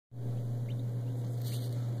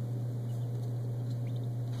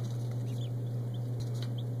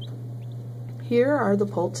here are the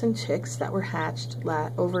poults and chicks that were hatched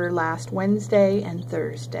over last Wednesday and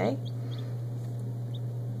Thursday.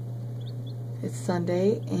 It's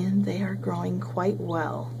Sunday and they are growing quite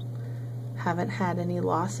well. Haven't had any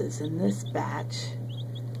losses in this batch,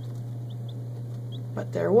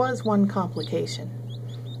 but there was one complication.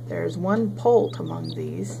 There's one poult among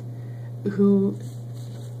these who,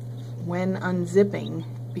 when unzipping,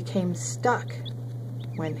 became stuck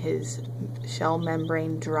when his shell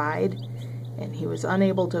membrane dried, and he was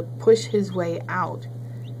unable to push his way out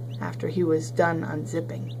after he was done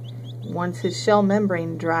unzipping. Once his shell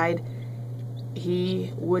membrane dried,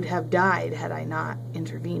 he would have died had I not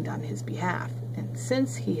intervened on his behalf. And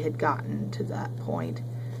since he had gotten to that point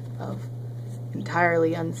of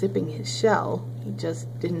entirely unzipping his shell, he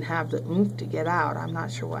just didn't have the oomph to get out. I'm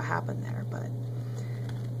not sure what happened there, but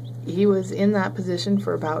he was in that position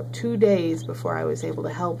for about 2 days before I was able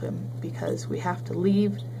to help him, because we have to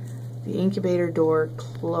leave the incubator door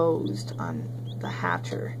closed on the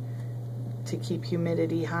hatcher to keep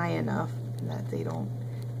humidity high enough that they don't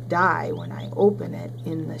die when I open it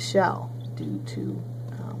in the shell due to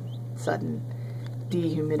sudden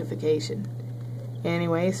dehumidification.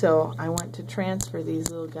 Anyway, so I went to transfer these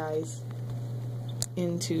little guys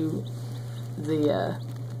into the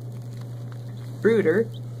brooder,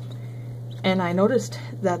 and I noticed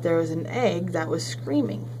that there was an egg that was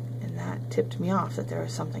screaming, and that tipped me off that there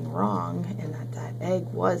was something wrong and that that egg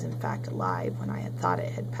was in fact alive when I had thought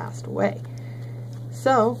it had passed away.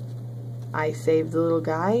 So I saved the little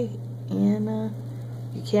guy, and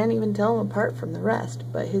you can't even tell him apart from the rest,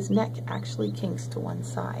 but his neck actually kinks to one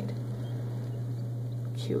side.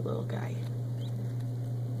 Cute little guy.